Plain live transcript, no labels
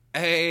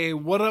Hey,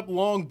 what up,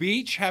 Long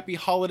Beach? Happy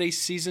holiday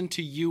season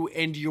to you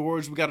and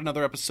yours. We got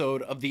another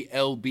episode of the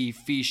LB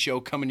Fee Show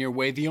coming your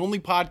way, the only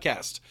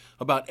podcast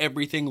about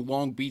everything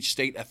Long Beach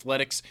State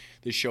athletics.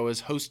 This show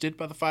is hosted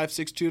by the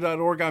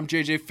 562.org. I'm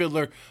JJ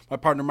Fiddler. My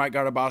partner Mike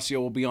Gardabasio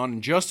will be on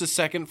in just a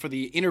second for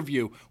the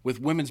interview with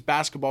women's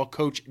basketball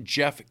coach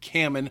Jeff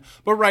Cammon.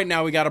 But right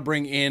now we got to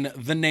bring in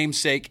the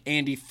namesake,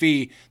 Andy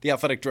Fee, the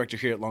athletic director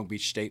here at Long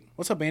Beach State.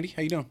 What's up, Andy?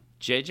 How you doing?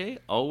 JJ,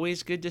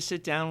 always good to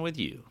sit down with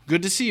you.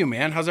 Good to see you,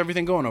 man. How's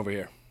everything going over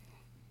here?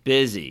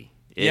 Busy.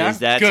 It is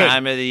that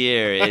time of the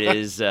year. It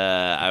is.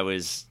 I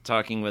was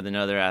talking with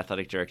another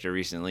athletic director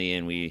recently,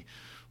 and we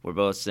were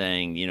both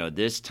saying,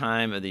 this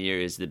time of the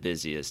year is the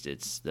busiest.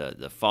 It's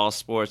the fall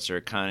sports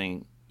are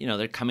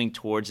they're coming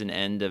towards an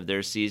end of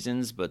their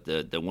seasons, but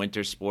the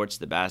winter sports,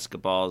 the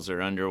basketballs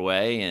are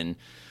underway, and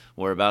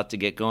we're about to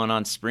get going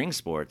on spring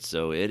sports,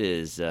 so it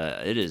is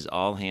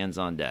all hands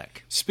on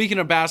deck. Speaking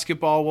of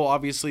basketball, we'll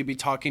obviously be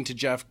talking to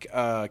Jeff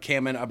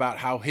Cammon about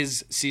how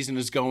his season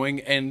is going,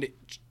 and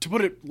to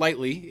put it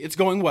lightly, it's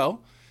going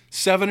well.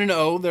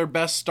 7-0, their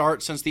best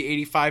start since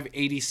the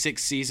 85-86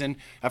 season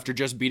after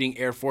just beating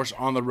Air Force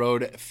on the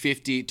road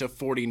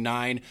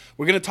 50-49.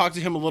 We're going to talk to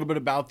him a little bit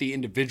about the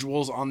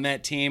individuals on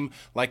that team,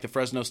 like the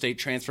Fresno State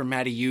transfer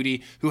Maddie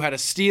Udy, who had a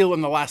steal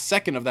in the last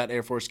second of that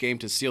Air Force game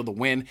to seal the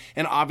win,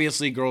 and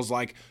obviously girls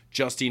like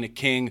Justina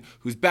King,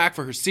 who's back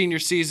for her senior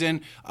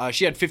season.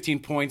 She had 15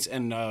 points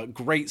and a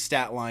great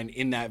stat line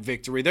in that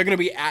victory. They're going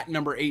to be at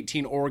number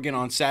 18 Oregon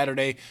on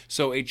Saturday,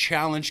 so a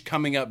challenge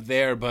coming up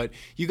there, but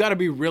you got to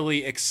be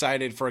really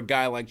excited for a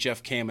guy like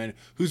Jeff Cammon,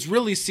 who's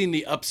really seen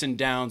the ups and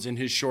downs in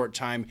his short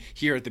time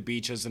here at the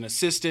beach as an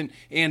assistant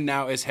and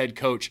now as head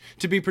coach,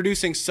 to be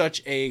producing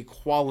such a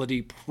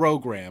quality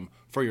program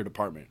for your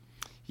department.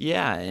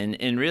 Yeah,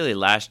 and really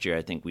last year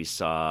I think we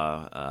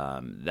saw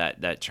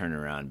that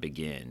turnaround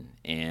begin,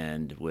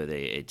 and with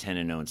a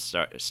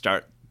 10-0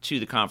 start to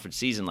the conference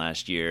season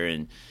last year,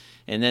 and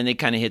then they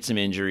kind of hit some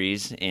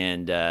injuries,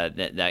 and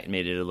that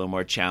made it a little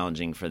more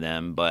challenging for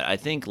them. But I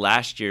think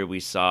last year we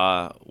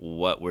saw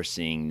what we're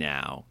seeing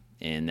now,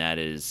 and that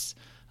is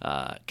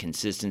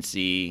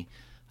consistency.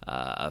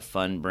 A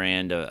fun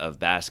brand of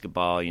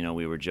basketball.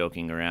 We were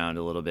joking around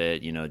a little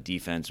bit.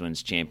 Defense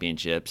wins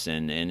championships,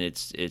 and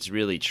it's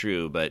really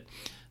true. But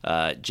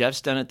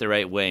Jeff's done it the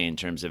right way in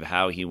terms of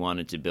how he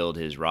wanted to build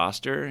his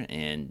roster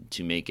and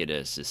to make it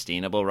a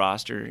sustainable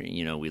roster.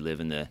 We live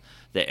in the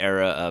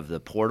era of the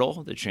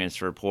portal, the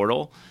transfer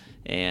portal,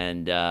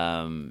 and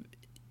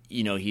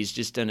he's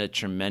just done a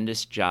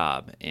tremendous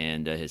job.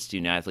 And his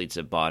student athletes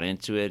have bought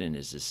into it, and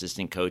his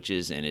assistant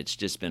coaches, and it's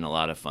just been a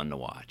lot of fun to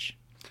watch.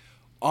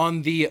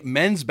 On the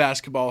men's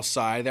basketball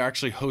side, they're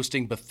actually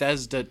hosting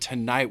Bethesda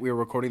tonight. We are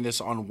recording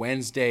this on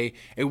Wednesday,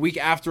 a week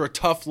after a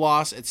tough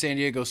loss at San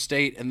Diego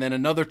State, and then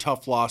another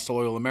tough loss to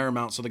Loyola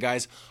Marymount. So the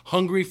guys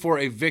hungry for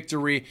a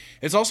victory.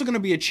 It's also going to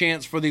be a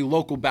chance for the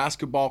local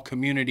basketball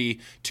community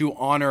to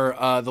honor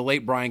the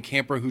late Brian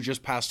Camper, who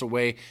just passed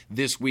away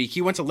this week.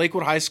 He went to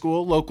Lakewood High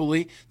School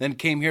locally, then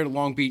came here to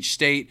Long Beach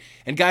State.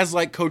 And guys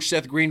like Coach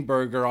Seth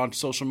Greenberg are on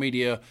social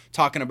media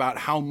talking about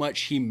how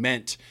much he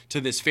meant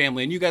to this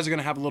family. And you guys are going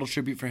to have a little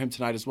tribute for him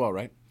tonight as well,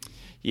 right?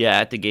 Yeah,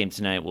 at the game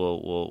tonight,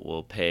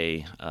 we'll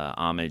pay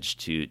homage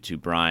to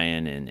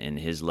Brian and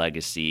his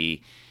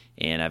legacy.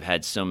 And I've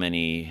had so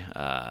many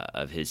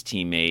of his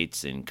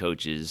teammates and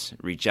coaches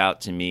reach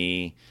out to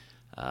me.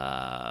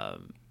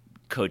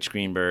 Coach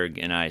Greenberg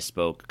and I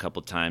spoke a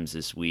couple times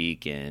this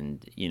week,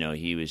 and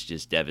he was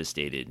just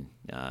devastated,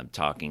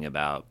 talking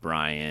about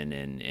Brian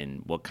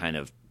and what kind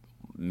of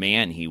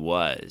man he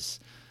was.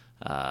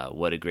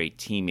 What a great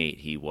teammate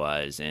he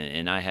was.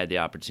 And I had the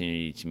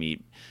opportunity to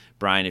meet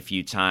Brian a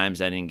few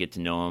times. I didn't get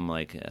to know him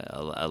like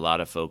a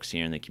lot of folks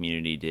here in the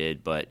community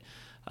did, but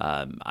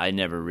I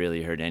never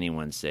really heard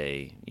anyone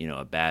say,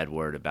 a bad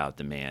word about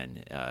the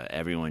man.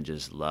 Everyone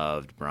just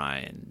loved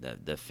Brian,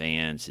 the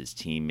fans, his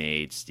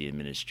teammates, the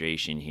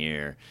administration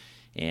here,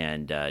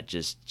 and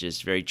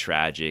just very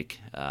tragic.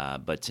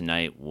 But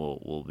tonight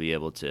we'll be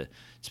able to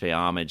pay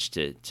homage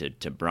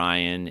to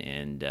Brian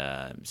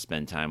and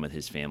spend time with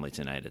his family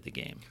tonight at the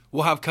game.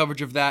 We'll have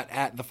coverage of that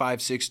at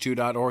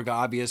the562.org,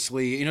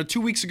 obviously.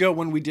 2 weeks ago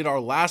when we did our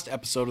last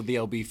episode of the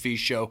LB Fee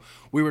Show,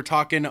 we were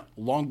talking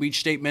Long Beach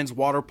State men's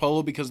water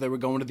polo because they were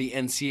going to the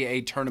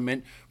NCAA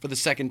tournament for the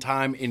second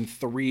time in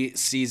 3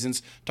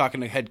 seasons, talking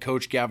to head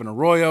coach Gavin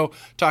Arroyo,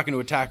 talking to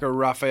attacker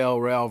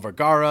Rafael Real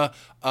Vergara.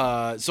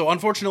 So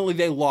unfortunately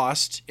they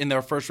lost in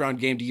their first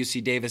round game to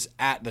UC Davis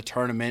at the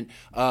tournament,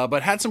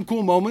 but had some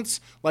cool moments,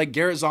 like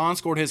Garrett Zahn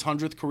scored his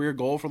 100th career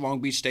goal for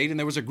Long Beach State, and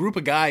there was a group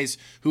of guys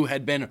who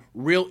had been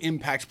real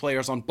impact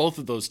players on both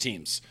of those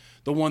teams.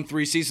 The one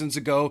 3 seasons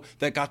ago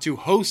that got to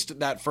host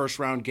that first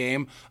round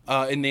game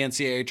in the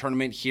NCAA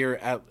tournament here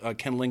at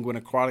Ken Lingwin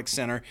Aquatic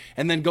Center,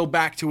 and then go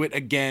back to it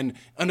again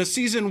in a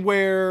season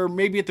where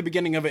maybe at the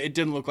beginning of it, it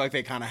didn't look like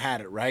they kind of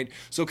had it, right?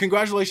 So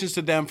congratulations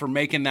to them for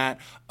making that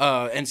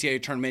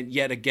NCAA tournament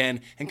yet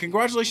again, and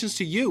congratulations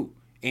to you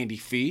Andy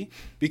Fee,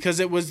 because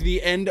it was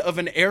the end of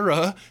an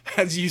era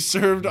as you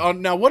served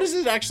on. Now, what is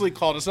it actually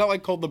called? It's not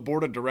like called the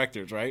board of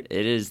directors, right?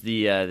 It is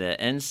the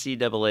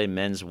NCAA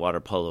Men's Water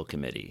Polo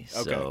Committee.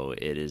 Okay. So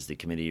it is the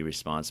committee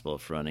responsible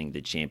for running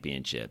the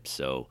championship.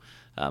 So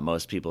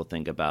most people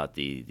think about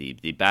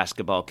the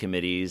basketball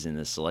committees and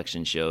the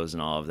selection shows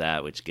and all of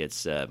that, which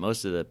gets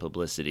most of the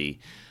publicity.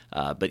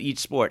 But each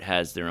sport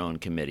has their own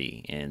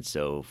committee. And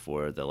so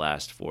for the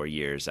last 4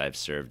 years, I've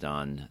served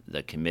on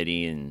the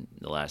committee, and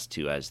the last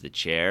 2 as the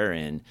chair.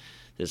 And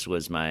this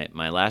was my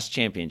last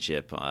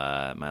championship,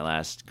 my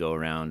last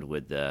go-around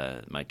with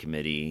my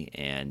committee.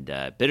 And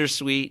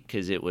bittersweet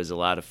because it was a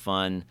lot of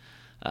fun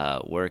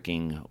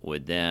working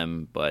with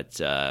them.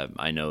 But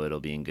I know it'll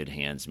be in good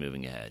hands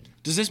moving ahead.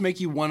 Does this make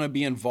you want to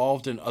be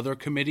involved in other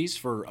committees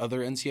for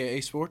other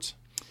NCAA sports?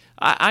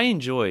 I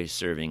enjoy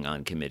serving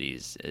on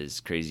committees, as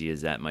crazy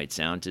as that might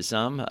sound to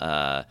some.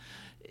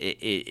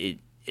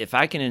 If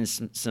I can in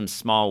some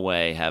small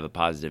way have a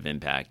positive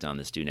impact on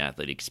the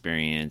student-athlete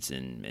experience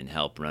and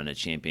help run a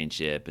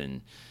championship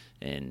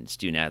and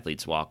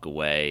student-athletes walk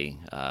away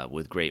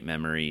with great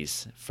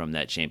memories from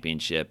that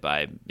championship,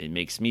 it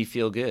makes me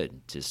feel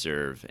good to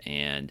serve.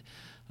 And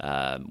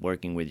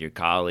working with your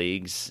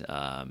colleagues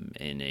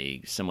in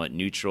a somewhat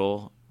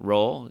neutral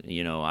role.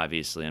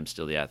 Obviously I'm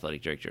still the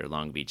athletic director at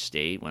Long Beach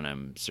State when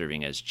I'm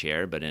serving as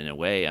chair, but in a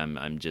way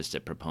I'm just a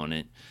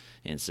proponent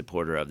and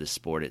supporter of the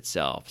sport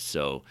itself.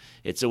 So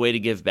it's a way to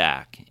give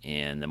back,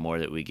 and the more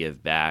that we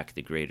give back,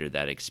 the greater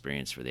that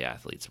experience for the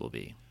athletes will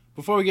be.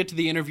 Before we get to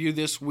the interview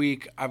this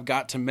week, I've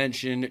got to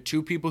mention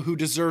 2 people who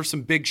deserve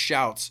some big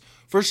shouts.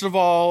 First of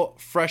all,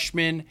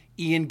 freshman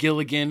Ian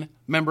Gilligan,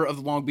 member of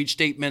the Long Beach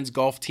State men's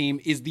golf team,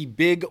 is the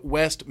Big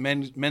West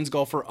men's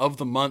golfer of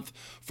the month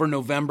for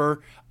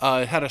November.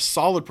 Had a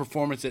solid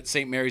performance at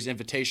St. Mary's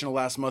Invitational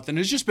last month and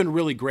has just been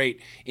really great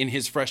in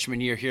his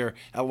freshman year here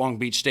at Long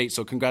Beach State.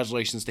 So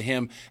congratulations to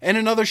him. And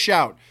another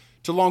shout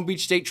to Long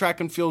Beach State track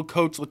and field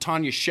coach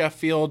LaTanya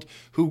Sheffield,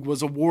 who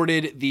was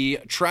awarded the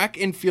Track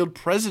and Field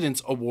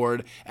President's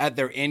Award at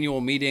their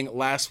annual meeting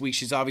last week.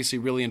 She's obviously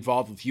really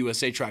involved with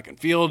USA Track and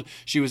Field.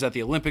 She was at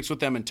the Olympics with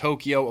them in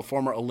Tokyo, a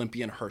former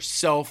Olympian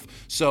herself.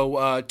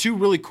 So 2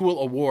 really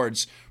cool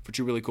awards for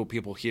 2 really cool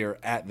people here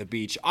at the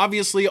beach.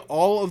 Obviously,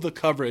 all of the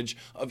coverage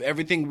of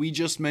everything we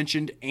just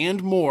mentioned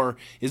and more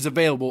is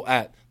available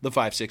at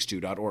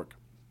the562.org.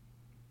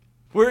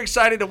 We're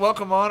excited to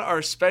welcome on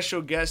our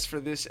special guest for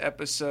this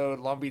episode,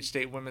 Long Beach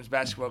State women's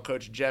basketball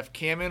coach Jeff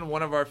Cammon,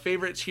 one of our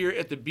favorites here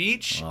at the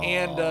beach. Aww.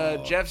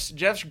 And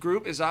Jeff's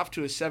group is off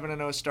to a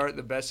 7-0 start,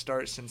 the best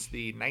start since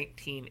the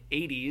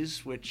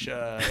 1980s, which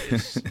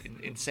is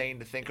insane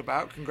to think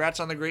about. Congrats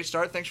on the great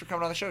start. Thanks for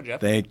coming on the show,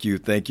 Jeff. Thank you.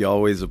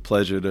 Always a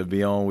pleasure to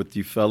be on with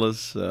you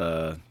fellas.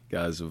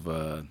 Guys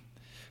have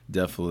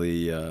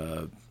definitely,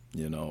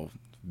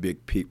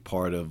 big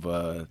part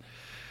of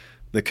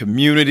the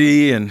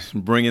community and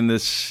bringing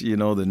this,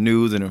 the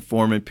news and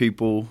informing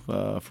people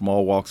from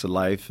all walks of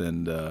life.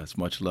 And it's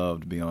much love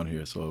to be on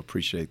here. So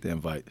appreciate the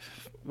invite.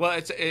 Well,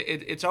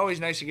 it's always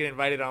nice to get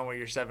invited on when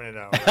you're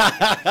 7-0.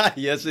 Right?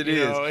 Yes, it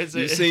is.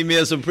 You've seen me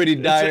at some pretty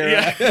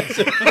dire,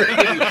 some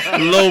pretty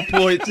low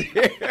points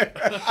here.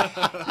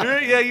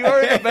 You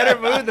were in a better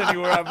mood than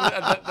you were.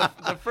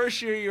 The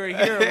first year you were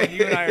here, when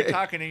you and I are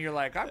talking, and you're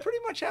like, I pretty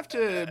much have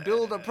to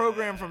build a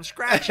program from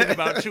scratch in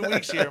about 2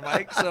 weeks here,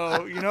 Mike.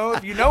 So,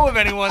 if you know of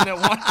anyone that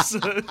wants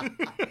to.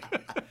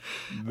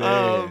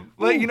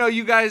 But,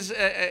 you guys,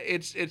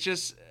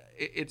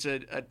 it's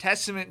a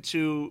testament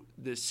to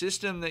the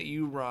system that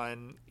you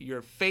run,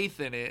 your faith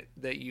in it,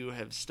 that you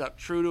have stuck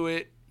true to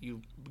it.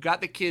 You've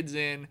got the kids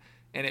in,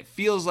 and it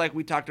feels like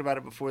we talked about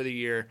it before the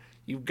year.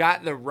 You've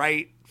got the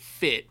right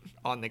fit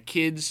on the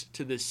kids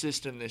to the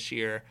system this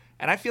year.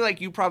 And I feel like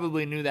you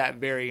probably knew that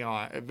very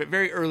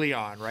early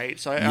on, right?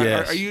 So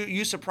yes. Are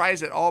you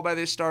surprised at all by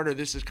this start, or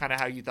this is kind of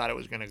how you thought it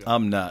was going to go?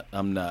 I'm not.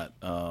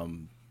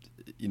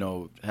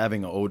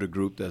 Having an older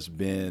group that's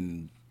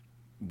been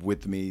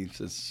with me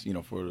since,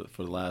 for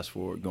the last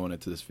 4, going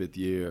into this 5th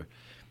year,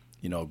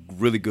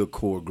 really good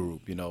core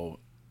group,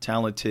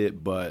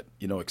 talented, but,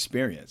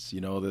 experienced,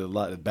 they're a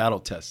lot battle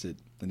tested.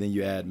 And then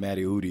you add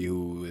Maddie Udi,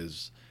 who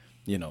is,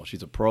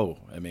 she's a pro.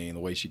 I mean, the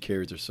way she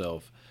carries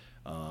herself,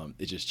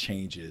 it just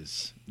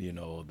changes,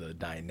 the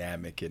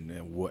dynamic and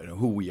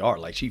who we are.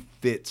 Like, she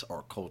fits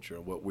our culture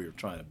and what we're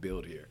trying to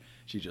build here.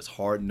 She's just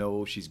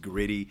hard-nosed. She's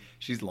gritty.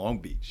 She's Long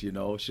Beach, She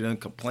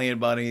doesn't complain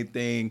about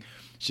anything.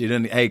 She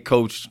doesn't, hey,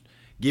 coach,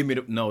 give me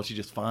no, she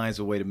just finds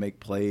a way to make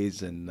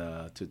plays and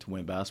to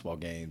win basketball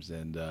games.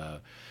 And,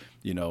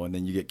 and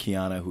then you get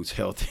Kiana, who's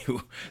healthy,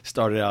 who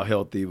started out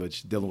healthy, but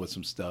she's dealing with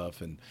some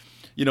stuff. And,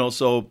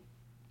 so,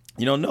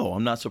 no,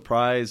 I'm not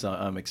surprised.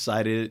 I'm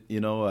excited.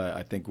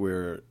 I think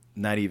we're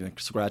not even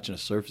scratching the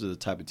surface of the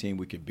type of team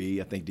we could be.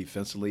 I think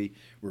defensively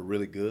we're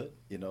really good,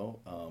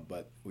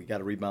 but we got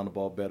to rebound the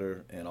ball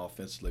better. And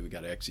offensively we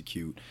got to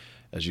execute.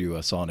 As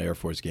you saw in the Air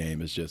Force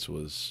game, it just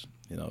was –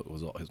 it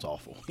was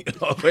awful.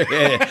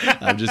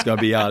 I'm just going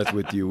to be honest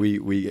with you.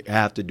 We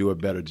have to do a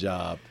better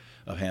job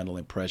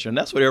handling pressure. And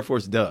that's what Air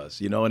Force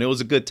does, and it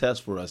was a good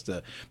test for us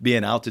to be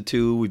in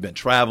altitude. We've been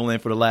traveling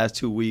for the last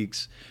 2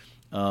 weeks.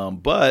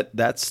 But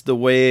that's the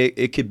way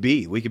it could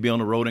be. We could be on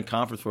the road in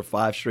conference for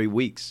 5 straight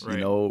weeks.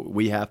 Right.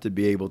 We have to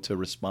be able to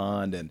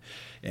respond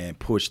and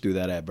push through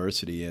that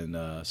adversity.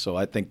 And so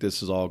I think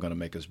this is all going to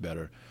make us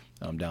better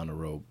down the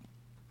road.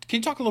 Can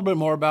you talk a little bit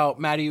more about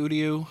Maddie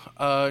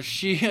Udiu?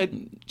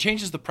 She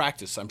changes the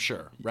practice, I'm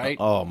sure, right?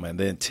 Oh, man,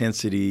 the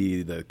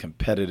intensity, the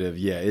competitive.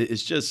 Yeah,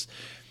 it's just –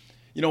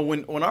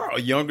 when our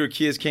younger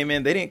kids came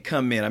in, they didn't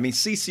come in. I mean,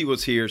 Cece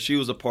was here. She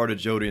was a part of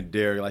Jody and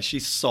Derek. Like, she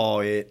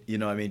saw it,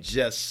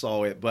 just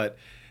saw it. But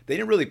they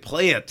didn't really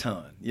play a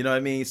ton.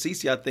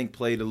 Cece, I think,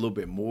 played a little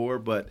bit more.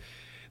 But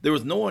there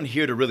was no one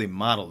here to really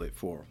model it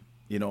for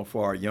them,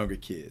 for our younger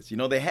kids.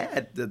 They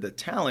had the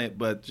talent,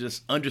 but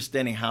just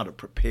understanding how to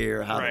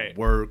prepare, how to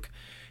work,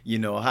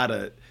 how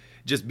to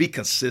just be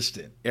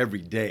consistent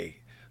every day.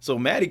 So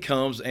Maddie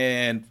comes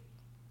and –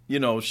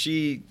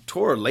 she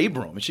tore a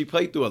labrum, and she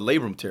played through a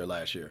labrum tear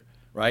last year,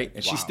 right?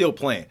 And she's still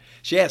playing.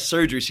 She had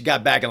surgery. She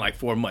got back in like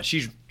 4 months.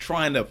 She's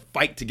trying to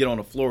fight to get on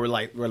the floor,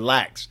 like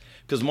relax.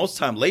 Because most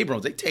time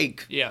labrums, they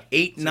take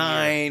 8,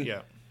 9.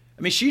 Yeah.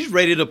 I mean, she's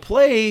ready to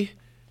play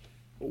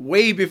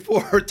way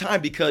before her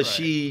time because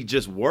she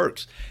just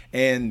works.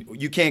 And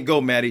you can't go,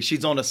 Maddie.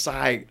 She's on the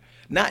side,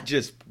 not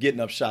just getting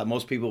up shot.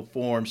 Most people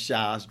form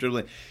shots,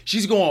 dribbling.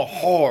 She's going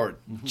hard,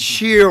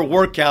 cheer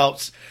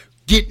workouts,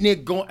 getting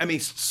it going. I mean,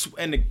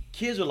 and the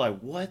kids are like,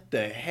 what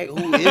the heck?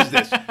 Who is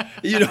this?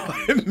 You know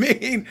what I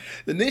mean?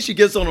 And then she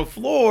gets on the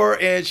floor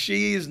and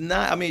she's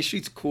not,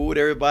 she's cool.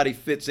 Everybody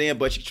fits in,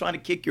 but she's trying to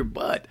kick your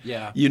butt.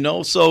 Yeah.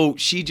 So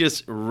she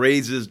just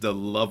raises the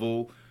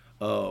level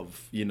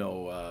of,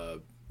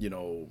 of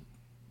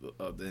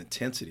the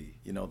intensity,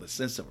 the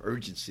sense of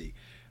urgency,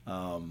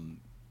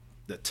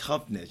 the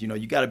toughness.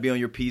 You got to be on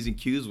your P's and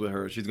Q's with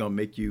her. She's going to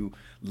make you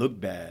look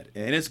bad.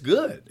 And it's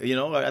good.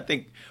 I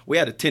think we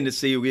had a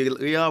tendency,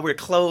 we're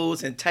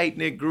close and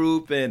tight-knit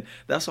group, and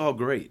that's all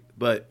great.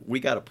 But we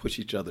got to push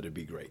each other to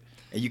be great.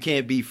 And you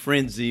can't be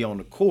frenzy on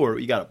the court.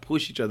 You got to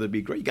push each other to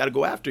be great. You got to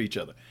go after each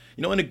other,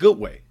 in a good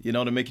way,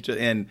 to make each other.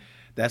 And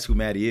that's who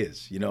Maddie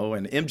is,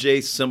 And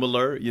MJ's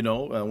similar,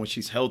 when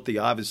she's healthy,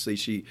 obviously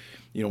she,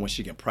 when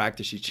she can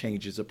practice, she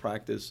changes the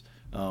practice.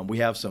 We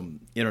have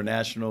some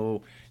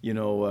international,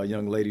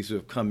 young ladies who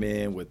have come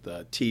in with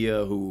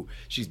Tia, who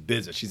she's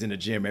busy. She's in the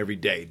gym every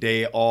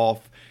day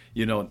off,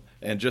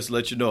 and just to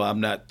let you know,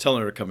 I'm not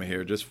telling her to come in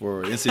here just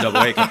for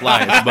NCAA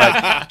compliance,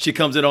 but she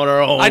comes in on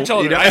her own. I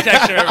told her. I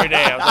text her every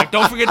day. I was like,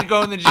 don't forget to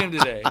go in the gym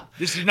today.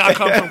 This did not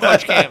come from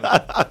Coach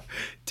Cammon.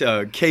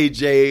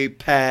 KJ,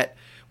 Pat,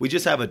 we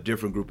just have a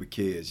different group of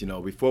kids.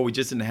 Before we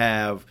just didn't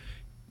have,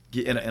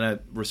 and I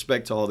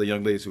respect to all the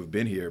young ladies who have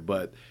been here,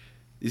 but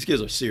these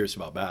kids are serious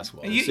about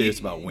basketball. They're serious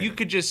about winning. You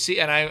could just see,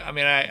 and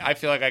I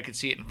feel like I could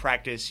see it in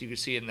practice. You could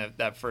see it in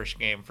that first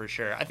game for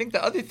sure. I think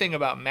the other thing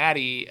about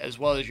Maddie, as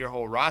well as your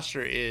whole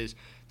roster, is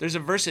there's a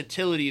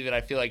versatility that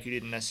I feel like you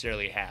didn't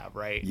necessarily have,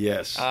 right?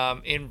 Yes.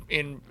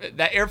 In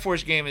that Air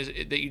Force game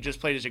that you just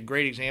played is a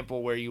great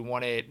example where you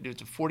won it. It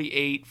was a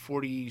 48,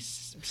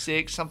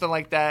 46, something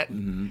like that.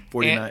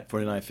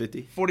 49,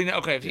 50. 49.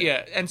 Okay,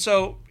 yeah. And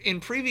so in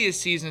previous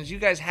seasons, you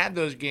guys had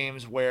those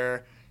games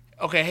where,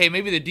 okay, hey,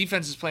 maybe the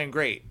defense is playing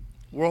great.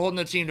 We're holding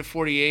the team to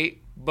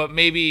 48, but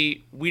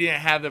maybe we didn't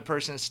have the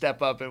person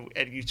step up and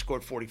you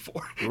scored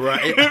 44.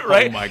 Right.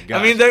 Right? Oh, my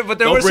God. There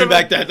Don't were bring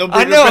back that. Don't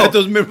bring back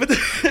those memories.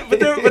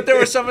 but there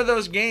were some of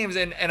those games,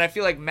 and I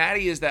feel like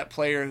Maddie is that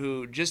player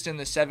who, just in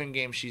the 7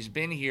 games she's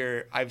been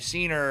here, I've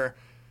seen her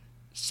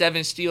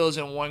 7 steals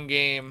in one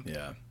game.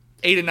 Yeah.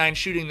 8 and 9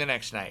 shooting the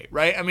next night,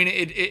 right?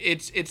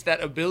 It's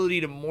that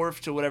ability to morph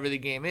to whatever the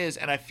game is,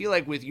 and I feel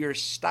like with your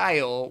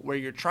style, where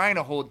you're trying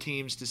to hold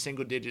teams to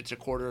single digits a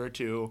quarter or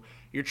two,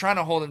 you're trying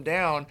to hold them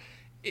down.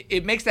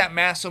 It makes that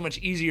math so much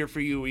easier for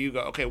you, where you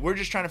go, okay, we're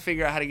just trying to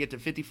figure out how to get to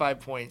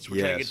 55 points. We're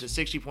trying to get to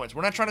 60 points.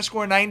 We're not trying to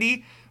score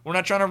 90. We're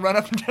not trying to run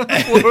up and down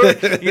the floor,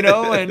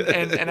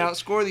 and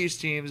outscore these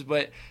teams.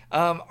 But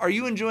are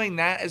you enjoying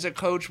that as a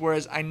coach?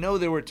 Whereas I know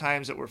there were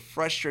times that were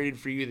frustrated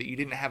for you that you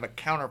didn't have a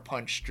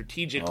counterpunch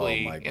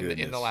strategically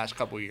in the last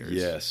couple of years.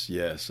 Yes.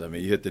 You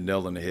hit the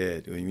nail on the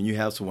head. When you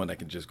have someone that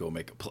can just go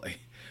make a play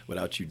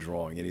without you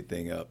drawing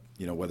anything up,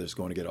 whether it's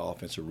going to get an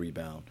offensive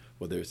rebound,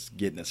 whether it's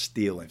getting a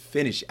steal and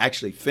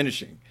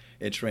finishing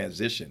in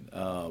transition.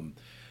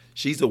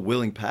 She's a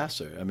willing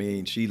passer.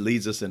 She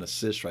leads us in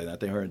assists right now. I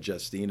think her and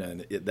Justina,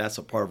 and that's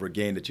a part of her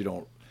game that you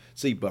don't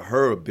see. But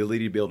her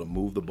ability to be able to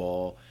move the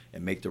ball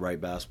and make the right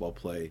basketball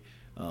play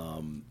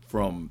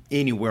from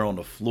anywhere on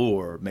the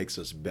floor makes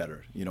us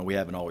better. We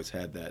haven't always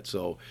had that.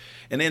 So,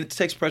 and then it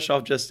takes pressure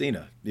off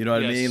Justina. You know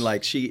what I mean?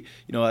 Like she,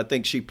 I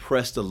think she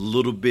pressed a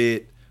little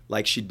bit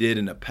like she did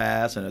in the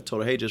past, and I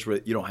told her, hey,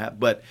 you don't have,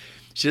 but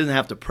she doesn't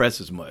have to press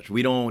as much.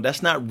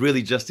 That's not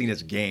really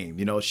Justina's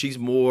game. She's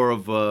more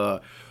of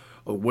a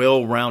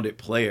well-rounded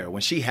player.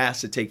 When she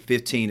has to take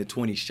 15 to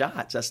 20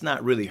 shots, that's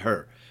not really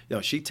her.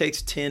 She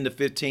takes 10 to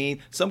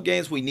 15. Some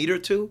games we need her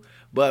to,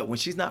 But when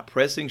she's not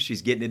pressing,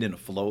 she's getting it in the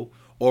flow.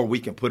 Or we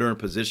can put her in a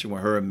position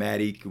where her and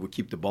Maddie would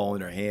keep the ball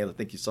in her hands. I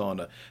think you saw in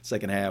the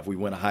second half we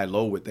went a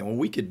high-low with them. When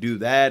we could do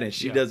that and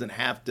she doesn't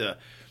have to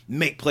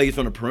make plays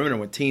from the perimeter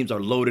when teams are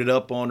loaded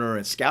up on her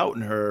and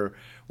scouting her,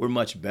 we're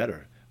much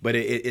better. But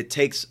it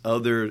takes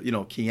other,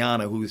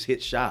 Kiana, who's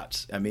hit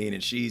shots. I mean,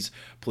 and she's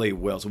played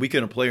well. So we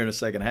couldn't play her in the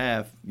second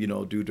half,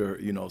 due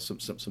to,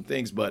 some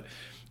things. But,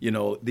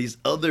 these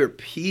other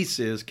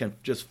pieces can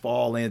just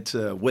fall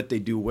into what they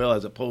do well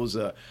as opposed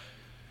to,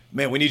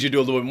 man, we need you to do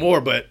a little bit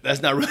more, but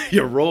that's not really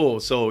your role.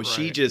 So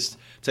she just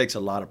takes a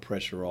lot of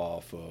pressure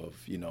off of,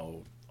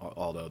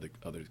 all the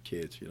other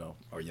kids,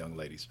 our young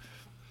ladies.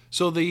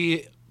 So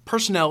the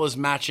personnel is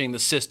matching the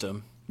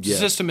system. Yes.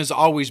 The system has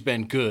always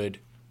been good,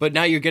 but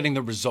now you're getting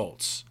the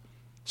results.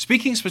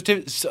 Speaking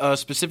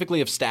specifically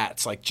of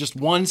stats, like just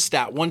one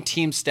stat, one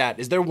team stat,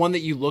 is there one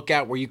that you look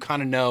at where you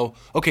kind of know,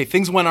 okay,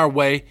 things went our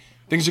way,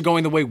 things are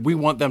going the way we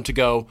want them to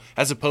go,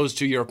 as opposed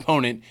to your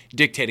opponent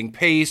dictating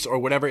pace or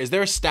whatever? Is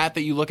there a stat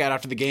that you look at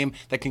after the game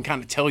that can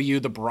kind of tell you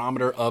the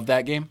barometer of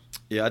that game?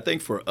 Yeah, I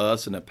think for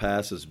us in the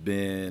past has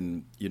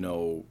been,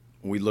 when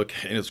we look,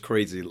 and it's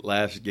crazy,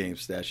 last game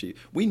stat sheet,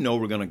 we know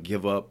we're going to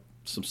give up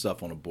some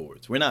stuff on the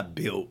boards. We're not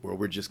built where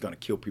we're just going to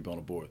kill people on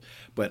the board.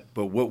 But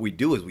what we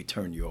do is we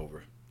turn you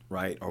over,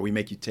 right? Or we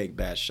make you take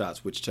bad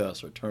shots, which to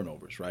us are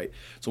turnovers, right?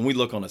 So when we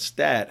look on a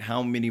stat,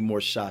 how many more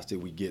shots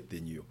did we get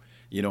than you?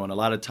 And a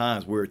lot of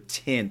times we're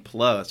 10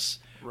 plus,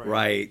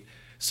 right?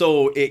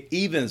 So it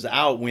evens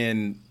out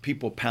when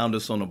people pound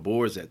us on the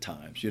boards at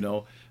times,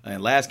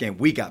 And last game,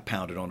 we got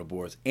pounded on the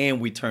boards,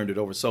 and we turned it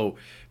over. So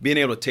being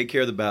able to take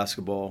care of the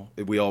basketball,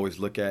 we always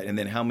look at, and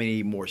then how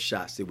many more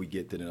shots did we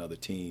get than another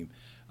team?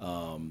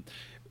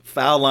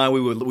 Foul line,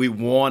 we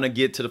want to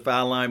get to the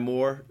foul line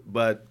more,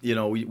 but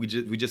we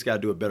just got to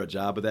do a better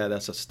job of that.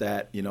 That's a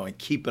stat, and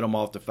keeping them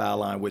off the foul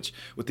line, which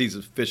with these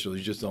officials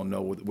you just don't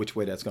know which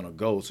way that's going to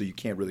go, so you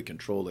can't really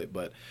control it.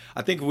 But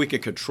I think if we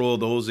can control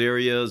those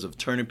areas of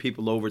turning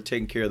people over,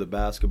 taking care of the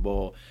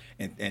basketball,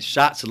 and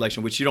shot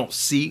selection, which you don't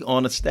see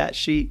on a stat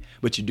sheet,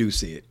 but you do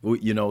see it,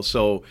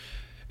 So,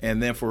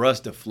 and then for us,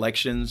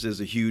 deflections is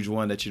a huge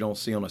one that you don't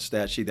see on a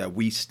stat sheet that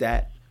we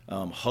stat.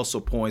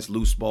 Hustle points,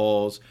 loose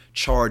balls,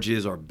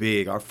 charges are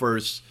big. Our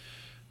first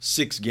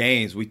 6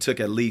 games, we took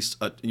at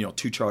least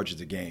 2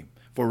 charges a game.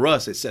 For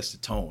us, it sets the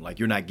tone. Like,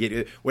 you're not getting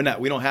it. We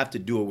don't have to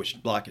do it with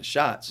blocking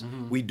shots.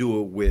 Mm-hmm. We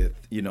do it with,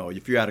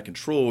 if you're out of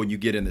control and you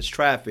get in this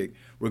traffic,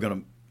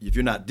 if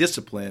you're not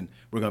disciplined,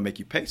 we're gonna make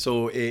you pay.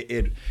 So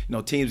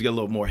teams get a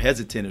little more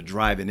hesitant of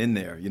driving in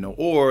there,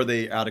 or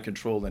they out of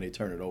control and they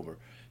turn it over.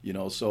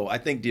 So I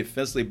think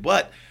defensively,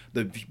 but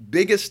the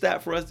biggest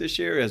stat for us this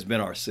year has been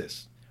our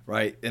assists.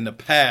 Right? In the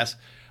past,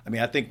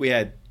 I think we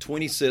had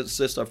 20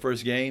 assists our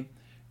first game,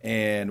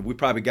 and we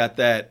probably got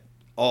that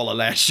all of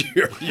last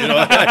year.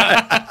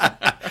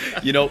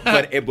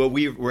 But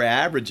we were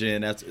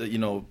averaging,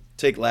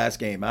 take last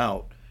game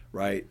out,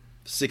 right?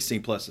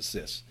 16 plus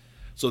assists.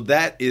 So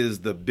that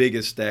is the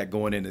biggest stat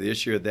going into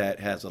this year that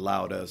has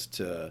allowed us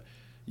to,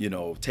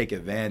 take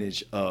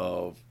advantage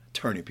of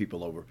turning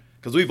people over,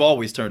 because we've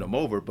always turned them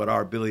over, but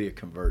our ability to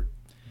convert,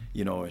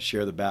 and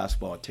share the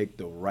basketball and take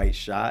the right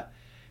shot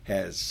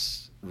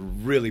has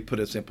really put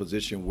us in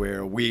position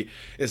where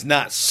it's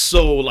not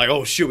so like,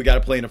 oh, shoot, we got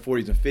to play in the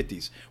 40s and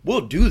 50s.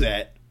 We'll do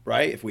that,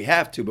 right, if we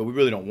have to, but we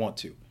really don't want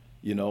to,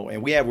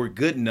 And we're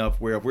good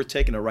enough where if we're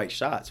taking the right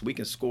shots, we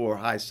can score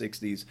high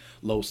 60s,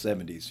 low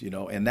 70s,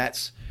 And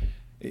that's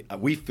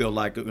we feel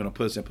like it's going to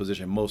put us in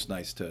position most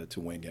nights to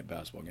win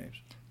basketball games.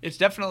 It's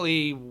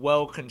definitely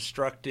well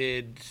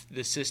constructed,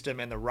 the system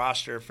and the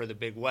roster for the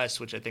Big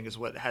West, which I think is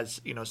what has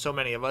so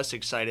many of us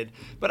excited.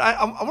 But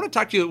I want to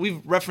talk to you.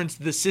 We've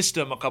referenced the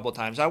system a couple of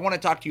times. I want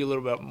to talk to you a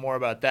little bit more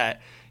about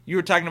that. You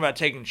were talking about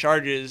taking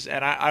charges,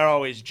 and I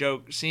always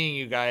joke, seeing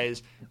you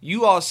guys,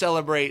 you all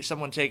celebrate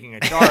someone taking a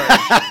charge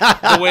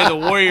the way the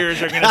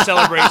Warriors are going to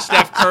celebrate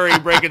Steph Curry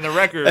breaking the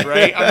record,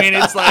 right?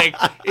 It's like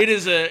it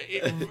is a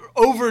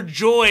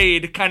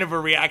overjoyed kind of a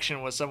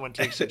reaction when someone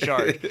takes a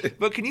charge.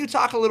 But can you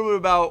talk a little bit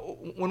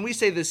about, when we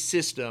say the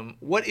system,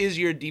 what is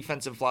your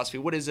defensive philosophy?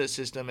 What is that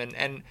system,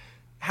 and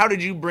how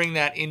did you bring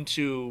that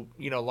into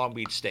Long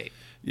Beach State?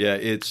 Yeah,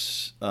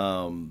 it's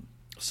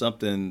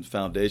something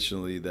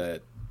foundationally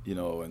that,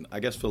 and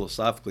I guess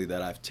philosophically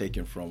that I've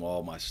taken from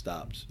all my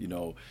stops.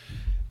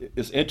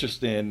 It's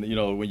interesting,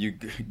 when you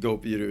go,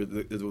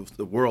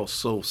 the world's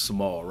so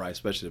small, right?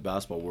 Especially the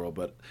basketball world.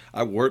 But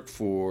I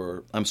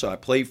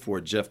played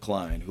for Jeff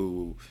Klein,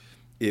 who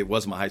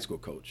was my high school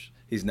coach.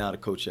 He's now the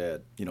coach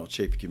at,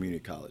 Chaffey Community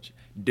College.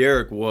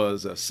 Derek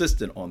was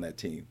assistant on that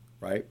team,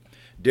 right?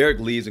 Derek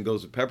leaves and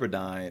goes to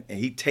Pepperdine, and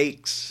he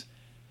takes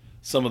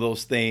some of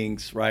those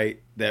things,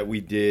 right, that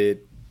we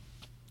did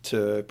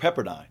to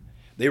Pepperdine.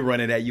 They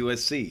run it at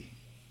USC,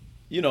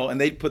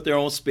 and they put their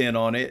own spin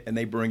on it, and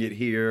they bring it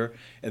here.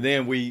 And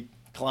then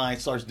Klein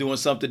starts doing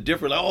something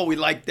different. Like, oh, we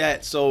like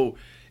that. So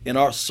in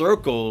our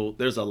circle,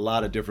 there's a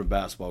lot of different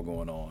basketball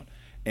going on.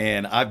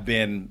 And I've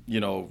been,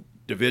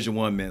 Division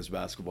I men's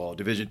basketball,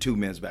 Division II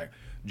men's basketball,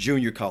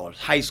 junior college,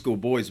 high school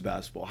boys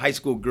basketball, high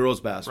school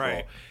girls basketball.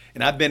 Right.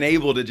 And I've been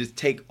able to just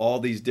take all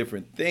these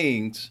different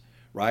things,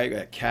 right,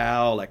 at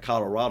Cal, at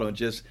Colorado, and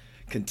just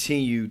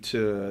continue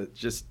to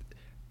just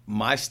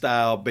my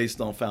style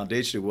based on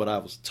foundation, what I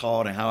was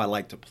taught and how I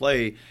like to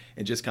play,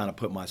 and just kind of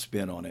put my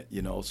spin on it,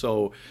 you know.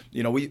 So,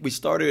 you know, we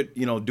started,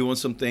 you know, doing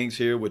some things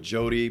here with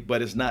Jody,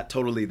 but it's not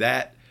totally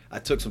that. I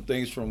took some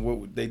things from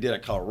what they did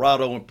at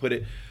Colorado and put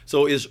it.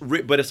 So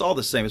but it's all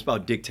the same. It's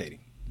about dictating.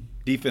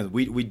 Defense,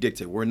 we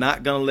dictate. We're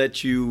not going to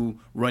let you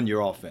run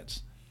your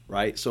offense,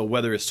 right? So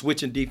whether it's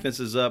switching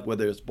defenses up,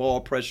 whether it's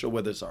ball pressure,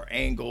 whether it's our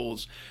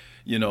angles,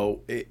 you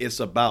know, it's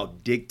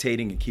about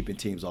dictating and keeping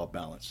teams off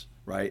balance.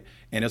 Right,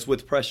 and it's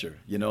with pressure.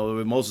 You know,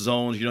 in most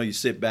zones, you know, you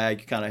sit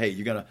back, you kind of, hey,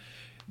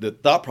 the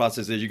thought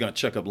process is you're gonna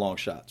chuck up long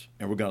shots,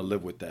 and we're gonna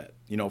live with that.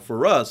 You know,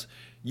 for us,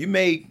 you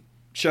may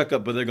chuck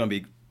up, but they're gonna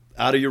be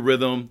out of your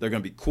rhythm. They're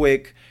gonna be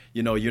quick.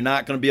 You know, you're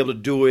not gonna be able to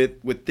do it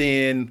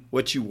within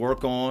what you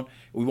work on.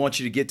 We want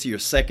you to get to your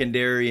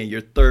secondary and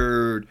your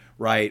third,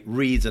 right,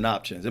 reads and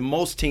options. And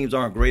most teams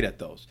aren't great at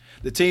those.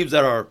 The teams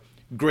that are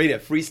great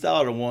at freestyle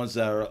are the ones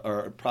that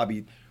are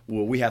probably,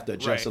 well, we have to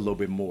adjust a little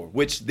bit more,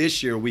 which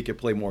this year we could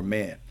play more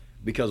man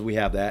because we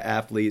have the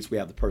athletes, we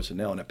have the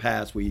personnel. In the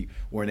past, we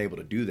weren't able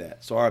to do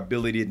that. So our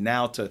ability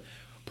now to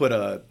put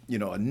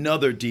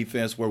another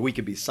defense where we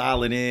could be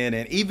silent in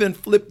and even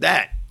flip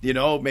that, you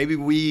know, maybe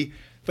we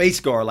face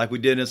guard like we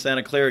did in the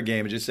Santa Clara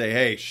game and just say,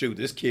 hey, shoot,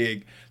 this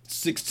kid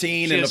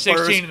 16 in the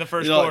 16 in the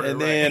first quarter.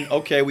 And then,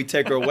 okay, we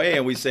take her away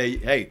and we say,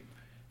 hey,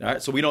 all right,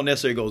 so we don't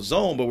necessarily go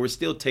zone, but we're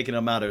still taking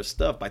them out of their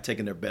stuff by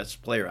taking their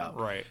best player out.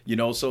 Right. You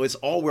know, so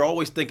we're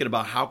always thinking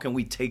about how can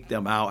we take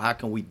them out, how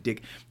can we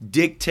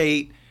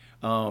dictate.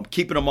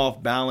 Keeping them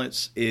off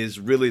balance is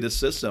really the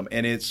system,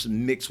 and it's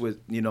mixed with,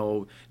 you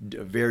know,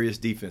 various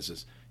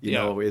defenses. You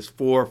know, it's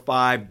 4 or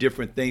 5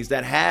 different things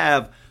that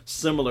have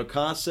similar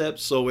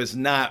concepts, so it's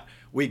not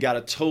we got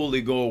to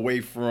totally go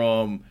away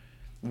from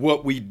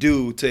what we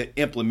do to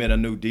implement a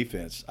new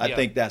defense. I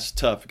think that's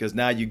tough because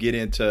now you get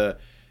into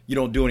you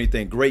don't do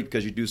anything great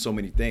because you do so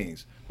many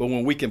things. But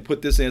when we can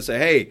put this in and say,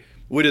 hey,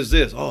 what is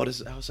this? Oh,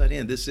 this is outside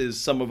in. This is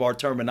some of our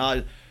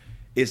terminology.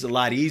 It's a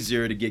lot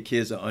easier to get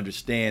kids to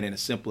understand, and it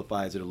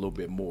simplifies it a little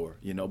bit more,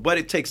 you know. But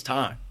it takes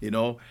time, you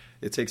know.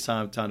 It takes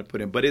time to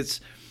put in. But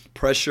it's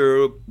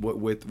pressure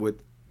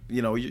with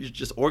you know, you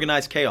just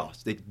organized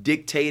chaos. They're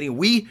dictating.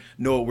 We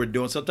know what we're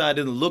doing. Sometimes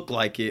it doesn't look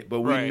like it,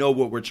 but we know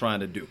what we're trying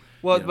to do.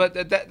 Well, you know?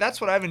 But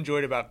that's what I've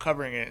enjoyed about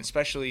covering it,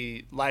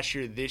 especially last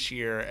year, this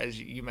year. As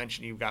you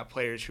mentioned, you've got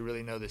players who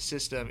really know the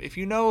system. If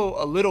you know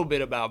a little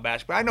bit about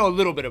basketball, I know a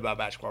little bit about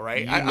basketball,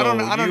 right? I don't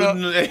know.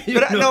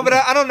 But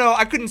I don't know.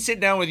 I couldn't sit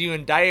down with you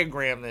and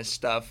diagram this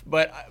stuff.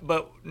 But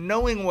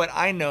knowing what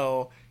I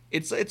know,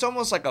 it's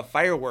almost like a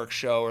fireworks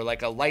show or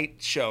like a light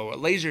show, a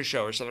laser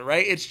show or something,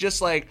 right? It's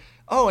just like,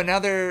 oh, and now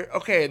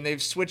and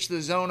they've switched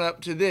the zone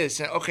up to this,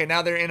 and okay,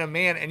 now they're in a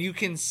man, and you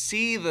can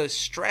see the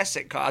stress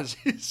it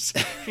causes,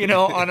 you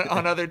know,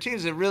 on other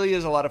teams. It really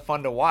is a lot of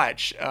fun to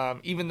watch,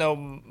 even though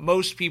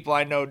most people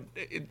I know,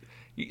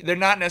 they're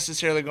not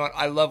necessarily going,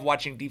 I love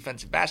watching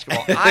defensive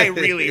basketball. I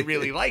really,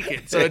 really like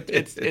it, so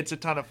it's a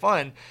ton of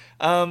fun.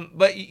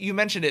 But you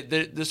mentioned it,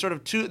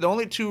 the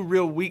only two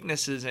real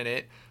weaknesses in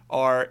it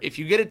are if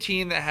you get a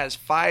team that has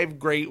 5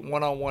 great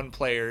one-on-one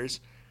players.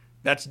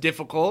 That's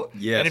difficult.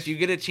 Yes. And if you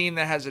get a team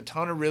that has a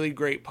ton of really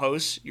great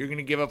posts, you're going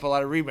to give up a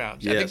lot of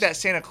rebounds. Yes. I think that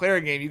Santa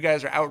Clara game, you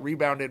guys are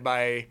out-rebounded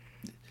by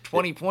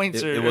 20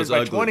 points or was by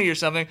ugly. 20 or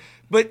something.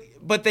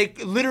 But they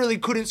literally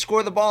couldn't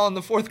score the ball in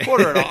the fourth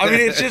quarter at all. I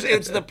mean,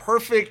 it's the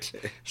perfect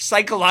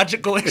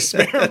psychological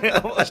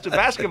experiment almost to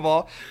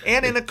basketball.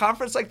 And in a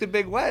conference like the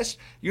Big West,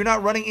 you're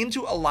not running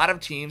into a lot of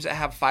teams that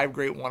have 5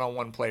 great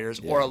one-on-one players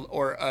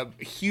or a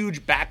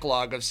huge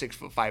backlog of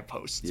 6'5"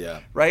 posts. Yeah.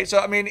 Right? So,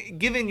 I mean,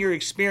 given your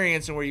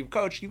experience and where you've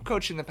coached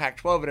in the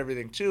Pac-12 and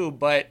everything too,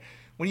 but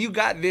when you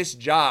got this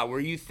job, were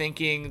you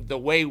thinking the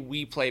way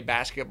we play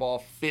basketball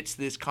fits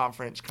this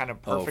conference kind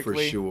of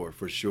perfectly? Oh,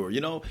 for sure.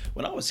 You know,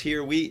 when I was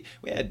here, we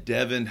had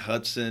Devin,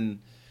 Hudson.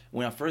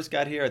 When I first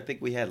got here, I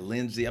think we had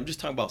Lindsay. I'm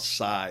just talking about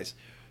size.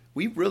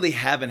 We really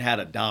haven't had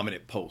a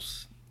dominant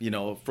post, you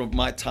know, from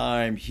my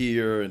time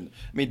here. And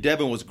I mean,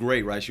 Devin was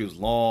great, right? She was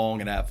long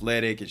and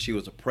athletic, and she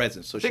was a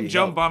presence. So I think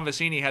Joan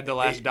Bonvicini had the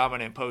last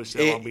dominant post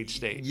at Long Beach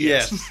State.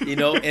 Yes, you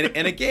know,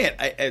 and again,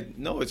 I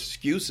no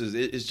excuses.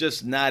 It's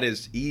just not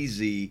as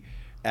easy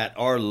at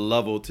our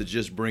level to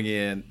just bring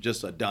in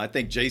just a. I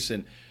think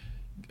Jason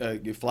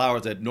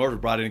Flowers at Norfolk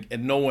brought in,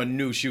 and no one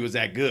knew she was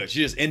that good. She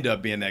just ended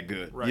up being that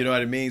good. Right. You know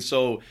what I mean?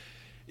 So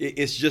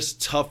it's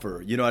just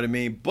tougher. You know what I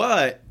mean?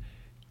 But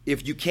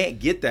if you can't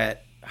get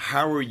that,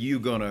 how are you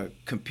going to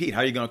compete?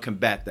 How are you going to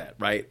combat that,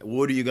 right?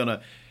 What are you going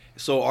to –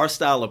 so our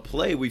style of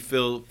play, we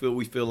feel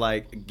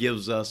like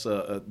gives us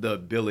the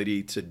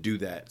ability to do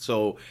that.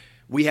 So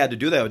we had to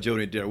do that with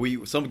Jody and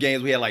Derek. Some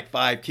games we had like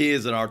 5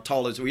 kids, and our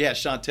tallest – we had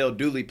Chantel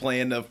Dooley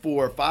playing the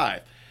 4 or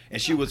 5.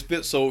 and she was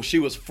fit, so she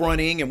was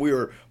fronting, and we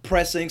were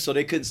pressing, so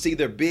they couldn't see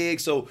their big.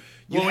 So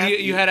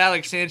you had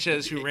Alex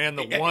Sanchez, who ran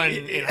the one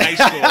in high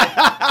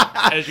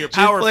school, as your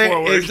power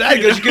forward.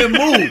 Exactly, because she couldn't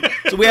move.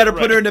 So we had to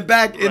put her in the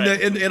back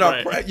in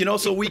our,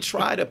 so we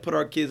try to put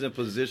our kids in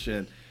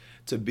position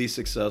to be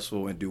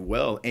successful and do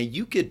well. And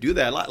you could do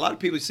that. A lot of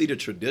people see the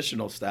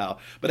traditional style,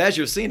 but as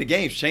you're seeing, the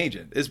game's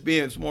changing.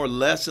 It's more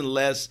less and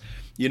less,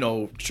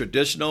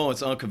 traditional.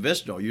 It's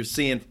unconventional. You're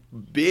seeing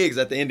bigs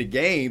at the end of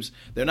games.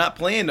 They're not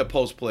playing the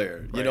post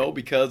player,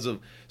 because of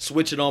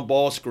switching on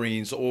ball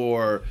screens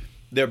or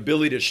their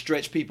ability to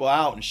stretch people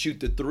out and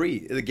shoot the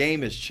three. The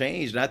game has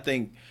changed. And I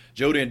think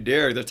Jody and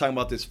Derek, they're talking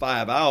about this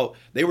 5 out.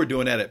 They were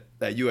doing that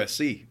at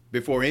USC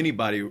before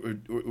anybody were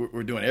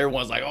doing it.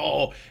 Everyone's like,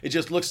 oh, it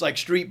just looks like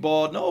street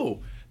ball.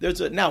 No.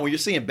 Now, when you're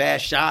seeing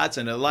bad shots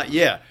and a lot,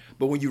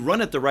 but when you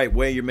run it the right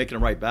way, you're making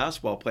the right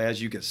basketball play.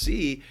 As you can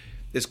see,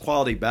 it's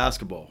quality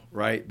basketball,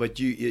 right? But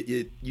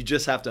you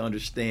just have to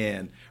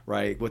understand,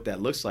 right, what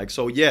that looks like.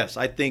 So, yes,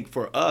 I think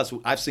for us,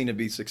 I've seen it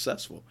be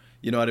successful.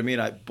 You know what I mean?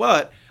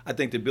 But I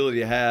think the ability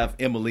to have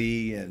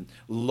Emily, and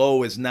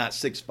Lo is not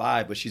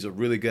 6'5", but she's a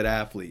really good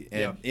athlete.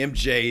 And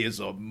MJ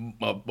is a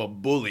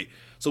bully.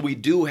 So we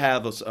do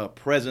have a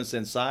presence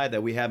inside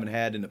that we haven't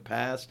had in the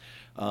past.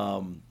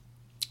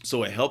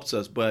 So it helps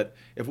us. But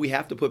if we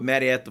have to put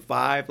Maddie at the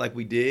 5 like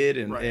we did,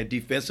 and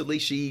defensively,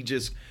 she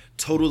just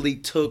totally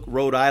took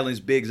Rhode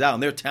Island's bigs out.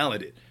 And they're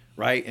talented,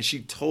 right? And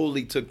she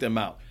totally took them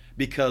out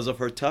because of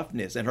her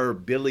toughness and her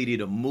ability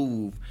to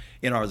move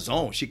in our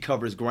zone. She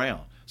covers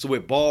ground. So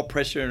with ball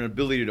pressure and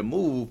ability to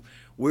move,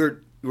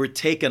 we're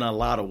taking a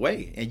lot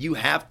away. And you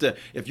have to,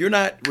 if you're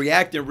not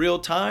reacting real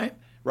time,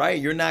 right,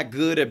 you're not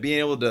good at being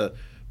able to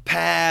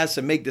pass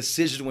and make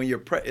decisions when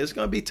it's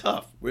going to be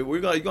tough.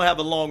 You're going to have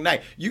a long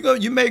night.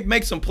 You may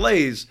make some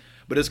plays,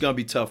 but it's going to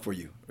be tough for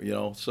you,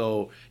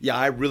 So,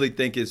 I really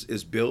think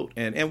it's built.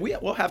 And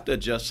we'll have to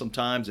adjust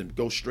sometimes and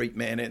go straight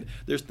man. And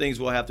there's things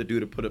we'll have to do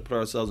to put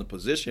ourselves in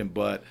position,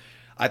 but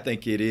I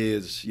think it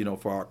is,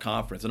 for our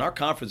conference. And our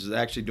conference is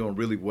actually doing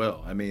really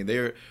well. I mean,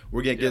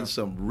 we're getting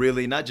some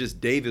really, not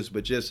just Davis,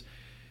 but just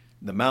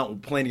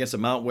playing against the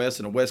Mountain West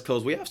and the West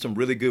Coast. We have some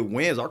really good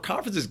wins. Our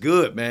conference is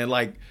good, man.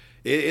 Like,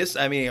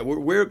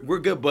 we're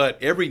good,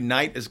 but every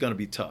night is going to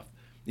be tough.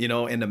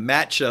 And the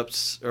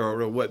matchups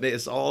or what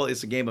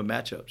it's a game of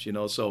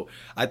matchups, So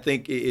I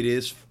think it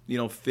is,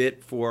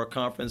 fit for our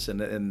conference.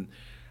 And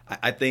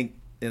I think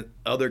in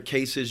other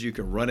cases you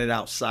can run it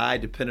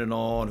outside depending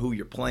on who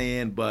you're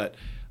playing. But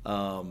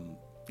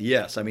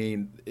yes,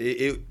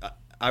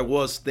 I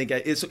was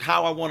thinking it's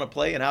how I want to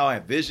play and how I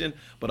envision,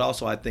 but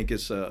also I think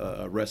it's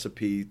a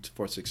recipe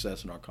for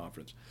success in our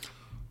conference.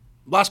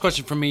 Last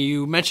question from me.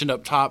 You mentioned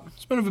up top,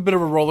 it's been a bit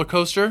of a roller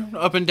coaster,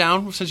 up and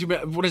down since you've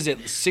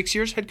been, 6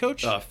 years head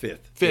coach?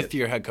 Fifth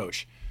year head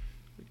coach.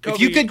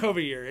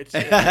 COVID year. It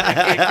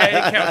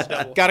counts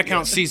double. Got to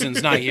count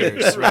seasons, not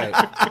years, right?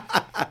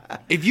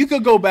 If you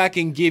could go back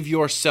and give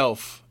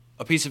yourself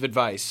a piece of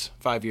advice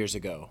 5 years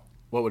ago,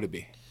 what would it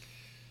be?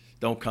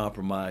 Don't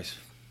compromise.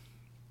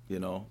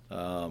 When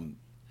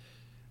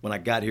I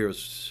got here,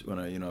 when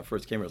I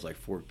first came here, it was like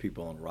 4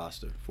 people on the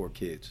roster, 4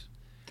 kids.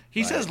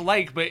 He says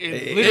but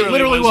it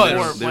literally was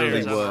 4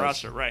 players on the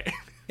roster, right?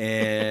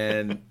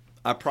 And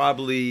I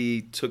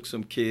probably took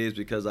some kids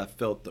because I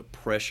felt the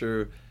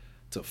pressure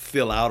to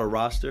fill out a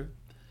roster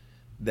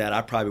that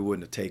I probably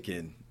wouldn't have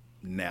taken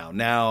now.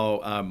 Now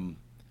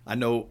I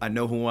know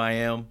who I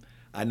am.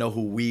 I know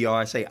who we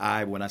are. I say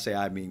I. When I say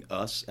I mean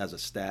us as a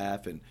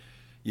staff, and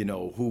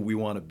who we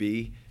want to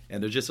be.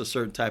 And there's just a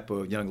certain type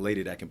of young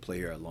lady that can play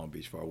here at Long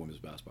Beach for our women's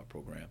basketball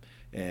program.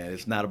 And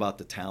it's not about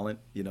the talent,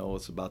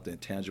 it's about the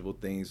intangible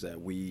things that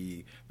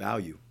we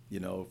value.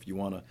 If you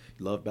want to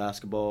love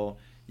basketball,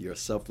 you're a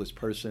selfless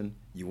person,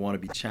 you want to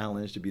be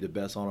challenged to be the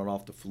best on and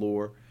off the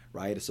floor,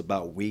 right? It's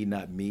about we,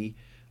 not me.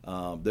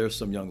 There's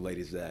some young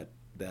ladies that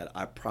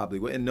I probably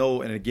would. And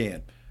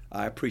again,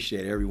 I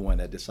appreciate everyone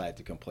that decided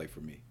to come play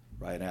for me,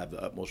 right? And I have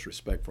the utmost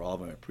respect for all of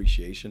them and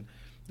appreciation.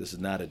 This is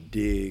not a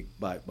dig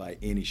by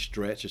any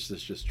stretch. It's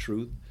just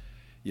truth.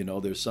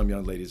 There's some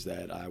young ladies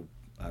that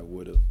I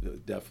would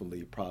have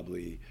definitely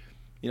probably,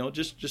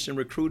 just in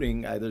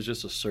recruiting, there's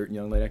just a certain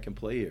young lady that can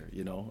play here,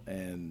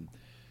 and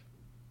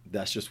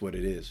that's just what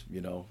it is,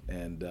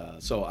 And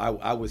so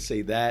I would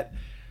say that.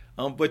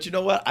 But you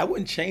know what? I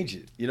wouldn't change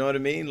it. You know what I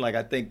mean? Like,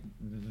 I think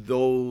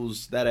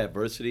that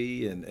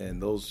adversity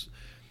and those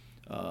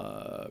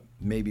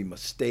maybe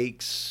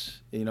mistakes,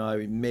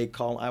 I may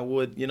call, I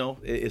would,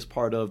 it's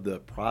part of the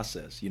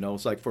process.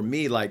 It's like for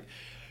me, like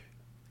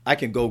I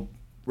can go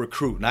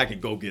recruit and I can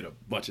go get a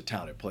bunch of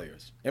talented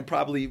players and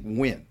probably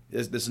win.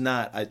 It's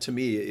not, to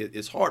me,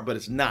 it's hard, but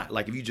it's not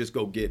like if you just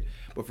go get,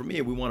 but for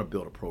me, we want to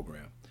build a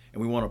program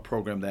and we want a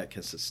program that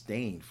can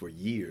sustain for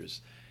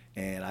years.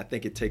 And I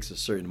think it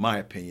takes in my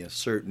opinion, a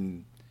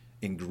certain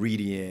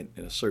ingredient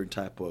and a certain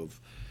type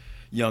of,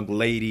 young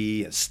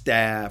lady and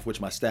staff,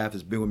 which my staff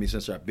has been with me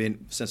since I've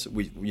been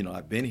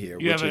here.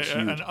 You which have is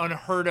huge. an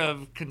unheard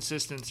of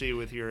consistency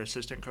with your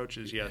assistant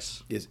coaches.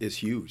 Yes, It's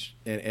huge.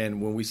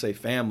 And when we say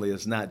family,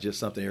 it's not just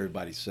something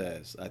everybody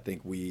says. I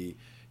think we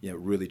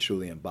really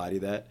truly embody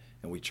that.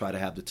 And we try to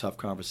have the tough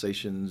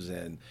conversations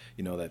and,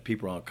 that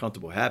people are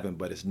uncomfortable having,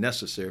 but it's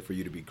necessary for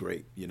you to be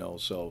great,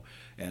 So,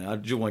 and I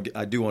do want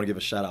to give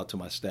a shout out to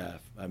my staff.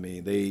 I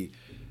mean, they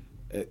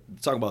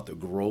talk about the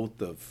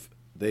growth of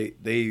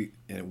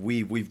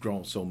we've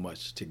grown so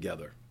much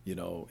together,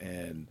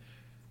 and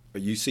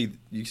you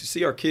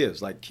see our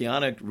kids, like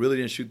Kiana really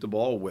didn't shoot the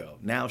ball well.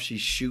 Now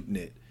she's shooting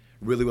it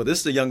really well.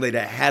 This is a young lady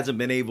that hasn't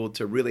been able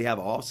to really have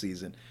an off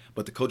season.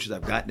 But the coaches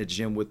have gotten to the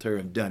gym with her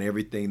and done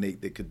everything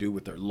they could do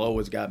with her. Lo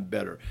has gotten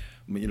better.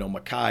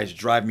 Makai's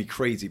driving me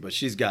crazy, but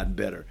she's gotten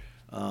better.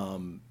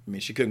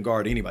 She couldn't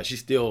guard anybody. She's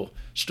still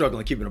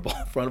struggling keeping the ball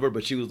in front of her,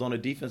 but she was on a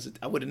defense.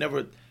 You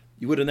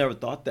would have never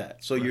thought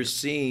that. So You're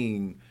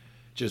seeing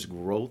just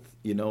growth,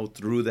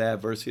 through the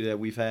adversity that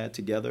we've had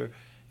together.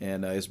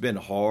 And it's been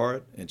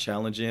hard and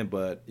challenging,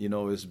 but,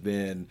 it's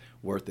been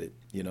worth it,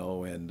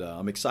 and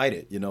I'm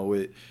excited.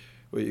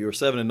 You're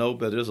 7-0,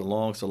 but it's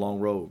a long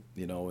road,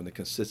 and the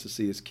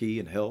consistency is key,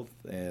 and health,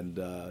 and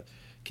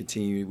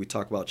continue. We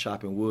talk about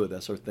chopping wood.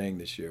 That's our thing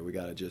this year. We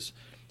got to just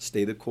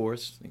stay the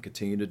course and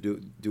continue to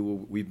do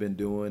what we've been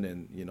doing,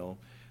 and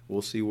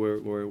we'll see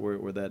where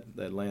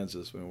that lands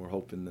us. When we're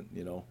hoping that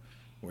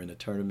we're in a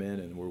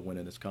tournament and we're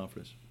winning this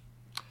conference.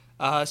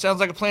 Sounds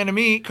like a plan to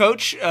me,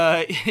 Coach.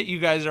 You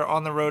guys are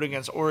on the road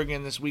against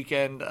Oregon this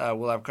weekend.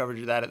 We'll have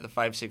coverage of that at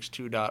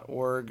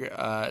the562.org,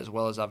 as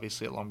well as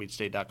obviously at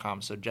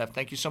longbeachstate.com. So, Jeff,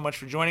 thank you so much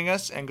for joining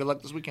us, and good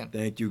luck this weekend.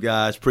 Thank you,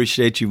 guys.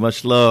 Appreciate you.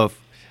 Much love.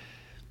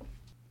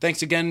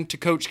 Thanks again to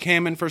Coach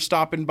Cammon for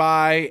stopping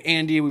by.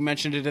 Andy, we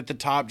mentioned it at the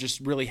top,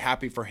 just really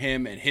happy for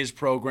him and his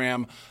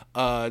program.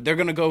 They're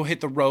going to go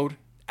hit the road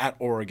at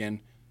Oregon,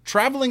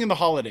 traveling in the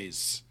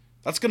holidays.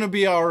 That's gonna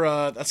be our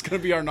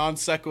non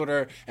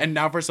sequitur, and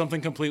now for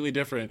something completely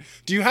different.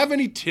 Do you have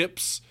any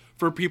tips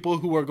for people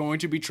who are going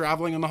to be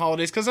traveling on the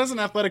holidays? Because as an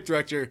athletic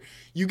director,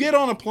 you get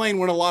on a plane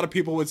when a lot of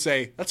people would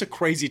say that's a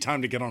crazy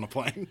time to get on a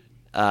plane.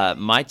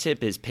 My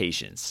tip is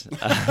patience.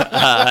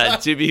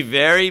 To be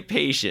very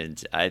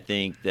patient. I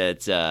think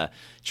that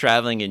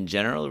traveling in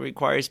general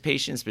requires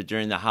patience, but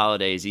during the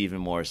holidays even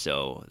more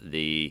so.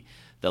 The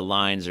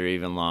lines are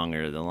even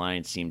longer. The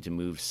lines seem to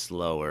move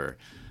slower.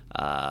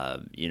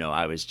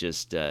 I was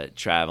just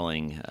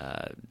traveling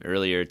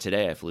earlier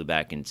today. I flew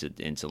back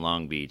into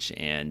Long Beach,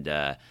 and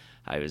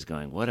I was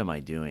going, what am I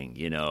doing?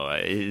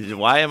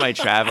 Why am I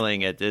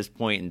traveling at this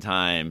point in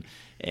time?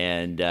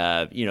 And,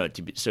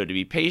 to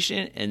be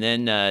patient, and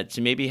then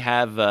to maybe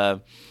have,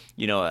 a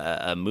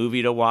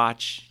movie to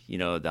watch,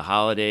 the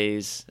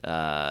holidays,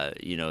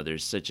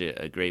 there's such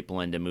a great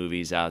blend of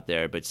movies out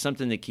there, but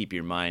something to keep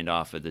your mind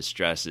off of the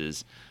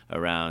stresses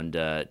around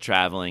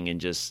traveling, and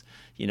just,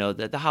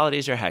 that the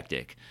holidays are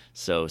hectic.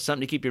 So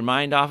something to keep your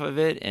mind off of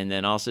it, and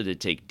then also to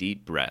take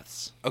deep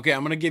breaths. Okay,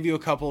 I'm going to give you a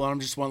couple, and I'm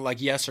just one like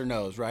yes or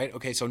no's, right?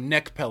 Okay, so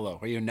neck pillow.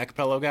 Are you a neck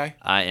pillow guy?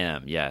 I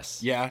am,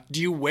 yes. Yeah. Do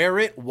you wear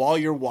it while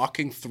you're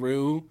walking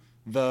through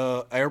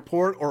the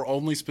airport, or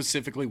only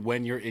specifically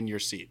when you're in your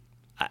seat?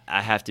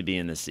 I have to be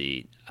in the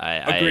seat.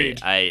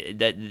 Agreed.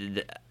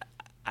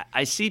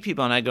 I see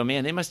people and I go,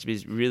 man, they must be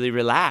really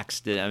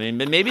relaxed. I mean,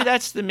 but maybe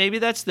that's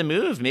the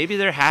move. Maybe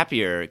they're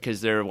happier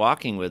because they're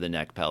walking with a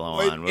neck pillow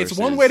on. It's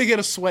one way to get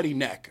a sweaty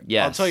neck.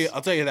 Yes.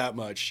 I'll tell you that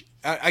much.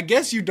 I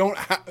guess you don't.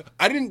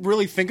 I didn't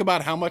really think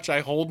about how much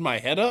I hold my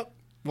head up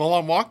while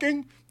I'm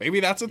walking. Maybe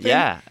that's a thing.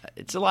 Yeah,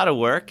 it's a lot of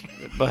work,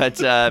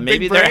 but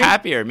maybe they're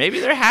happier. Maybe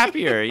they're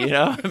happier.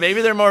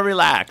 Maybe they're more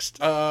relaxed.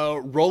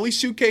 Rolly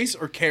suitcase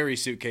or carry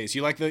suitcase?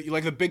 You like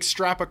the big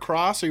strap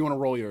across, or you want to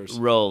roll yours?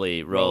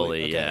 Rolly,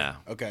 okay. Yeah.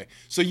 Okay.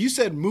 So you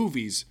said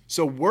movies.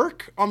 So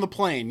work on the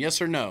plane,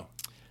 yes or no?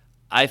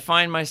 I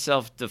find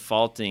myself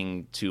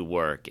defaulting to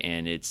work,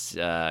 and it's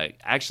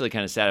actually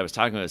kind of sad. I was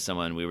talking with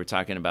someone. We were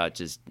talking about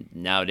just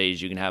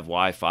nowadays you can have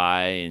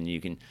Wi-Fi, and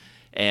you can.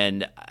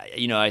 And,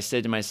 I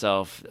said to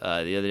myself the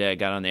other day, I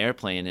got on the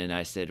airplane and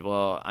I said,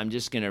 well, I'm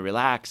just going to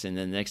relax. And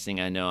then the next thing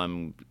I know,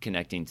 I'm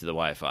connecting to the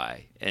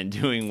Wi-Fi and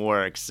doing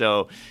work.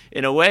 So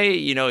in a way,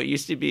 it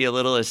used to be a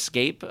little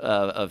escape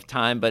of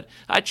time, but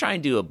I try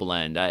and do a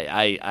blend.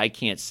 I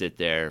can't sit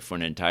there for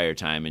an entire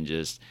time and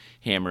just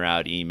hammer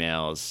out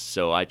emails.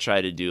 So I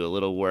try to do a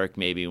little work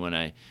maybe when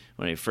I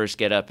first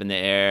get up in the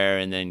air,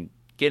 and then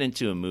get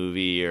into a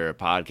movie or a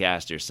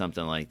podcast or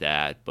something like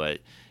that. But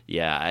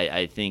yeah,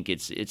 I think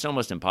it's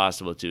almost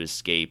impossible to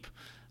escape,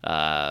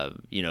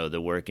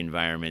 the work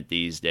environment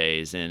these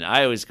days. And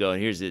I always go,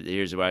 and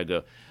here's where I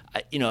go.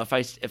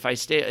 If I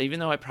stay, even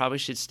though I probably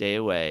should stay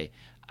away,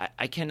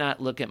 I cannot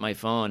look at my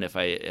phone if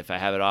I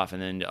have it off,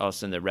 and then all of a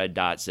sudden the red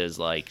dot says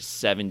like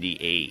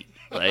 78.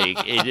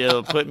 Like,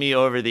 it'll put me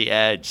over the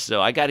edge.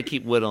 So I got to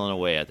keep whittling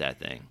away at that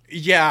thing.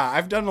 Yeah,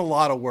 I've done a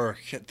lot of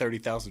work at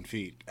 30,000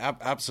 feet.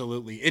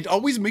 Absolutely. It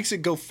always makes it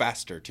go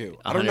faster, too.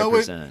 I don't know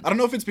 100%. I don't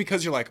know if it's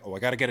because you're like, oh, I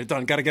got to get it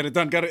done,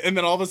 and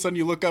then all of a sudden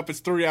you look up, it's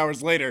 3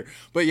 hours later.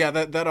 But yeah,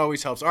 that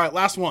always helps. All right,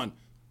 last one.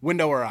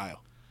 Window or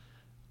aisle?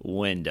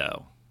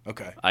 Window.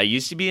 Okay. I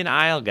used to be an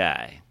aisle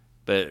guy,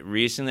 but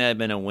recently I've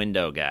been a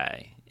window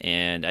guy.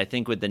 And I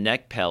think with the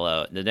neck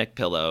pillow,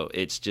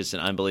 it's just an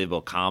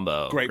unbelievable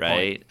combo. Great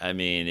right? point. I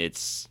mean,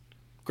 it's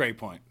Great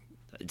point.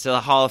 It's a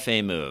Hall of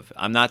Fame move.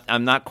 I'm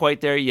not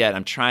quite there yet.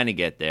 I'm trying to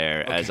get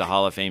there as a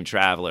Hall of Fame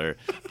traveler.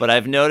 But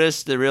I've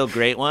noticed the real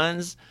great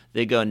ones,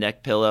 they go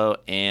neck pillow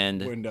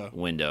and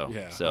window.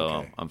 Yeah, so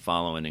okay. I'm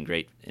following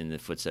in the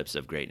footsteps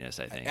of greatness,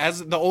 I think.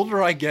 As the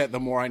older I get, the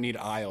more I need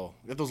aisle.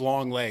 You get those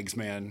long legs,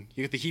 man.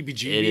 You get the It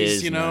heebie-jeebies,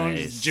 is just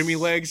nice. Jimmy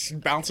legs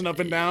bouncing up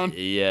and down.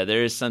 Yeah,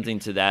 there is something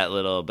to that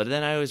little. But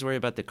then I always worry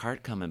about the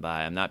cart coming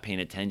by. I'm not paying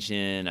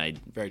attention. I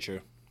Very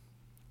true.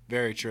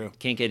 Very true.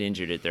 can't get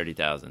injured at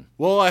 30,000.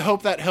 Well, I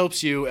hope that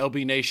helps you,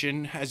 LB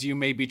Nation, as you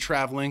may be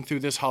traveling through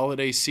this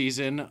holiday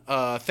season.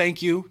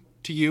 Thank you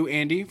to you,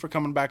 Andy, for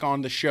coming back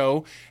on the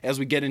show as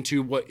we get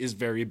into what is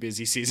very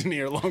busy season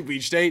here at Long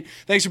Beach State.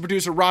 Thanks to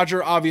producer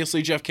Roger,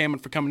 obviously Jeff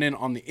Cammon for coming in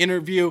on the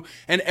interview,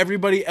 and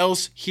everybody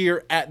else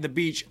here at the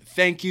beach.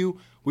 Thank you.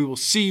 We will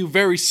see you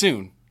very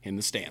soon in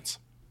the stands.